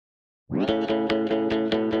Guess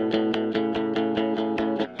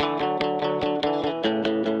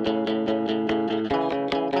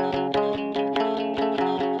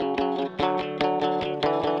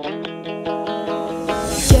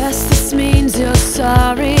this means you're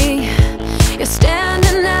sorry. You're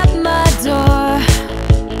standing at my door.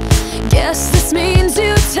 Guess this means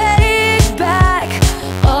you take back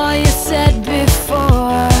all you said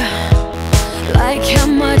before. Like how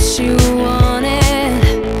much you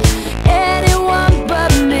wanted anyone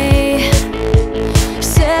but me.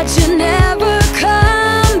 Said you'd never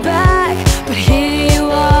come back, but here you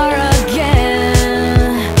are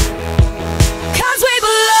again. 'Cause we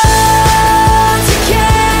belong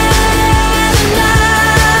together now,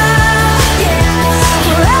 yeah.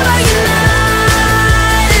 Forever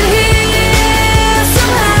united here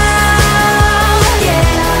somehow,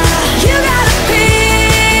 yeah. You got a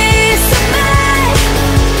piece of me,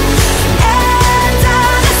 and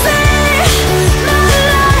honestly, my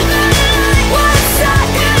life would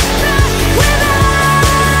suck without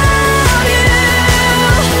you.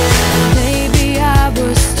 Maybe I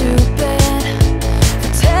was stupid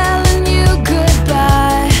for telling you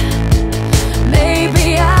goodbye. Maybe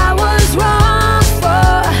I was wrong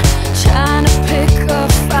for trying to pick a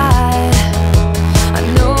fight. I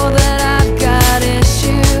know that I've got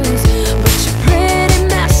issues, but you're pretty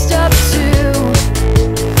messed up too.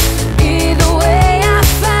 Either way, I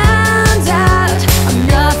found out I'm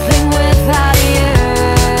nothing without you.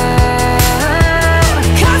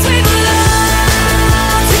 'Cause we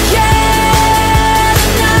belong together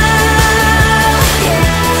now,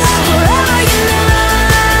 yeah. Forever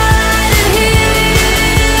united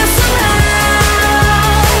here somehow,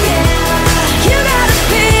 yeah. You got a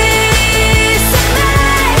piece of me,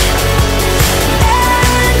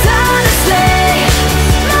 and honestly,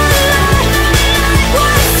 my life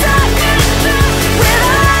would suck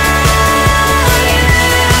without you.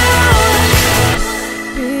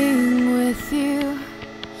 Being with you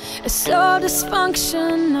is so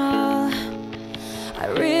dysfunctional. I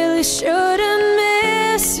really shouldn't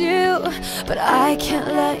miss you, but I can't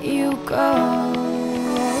let you go.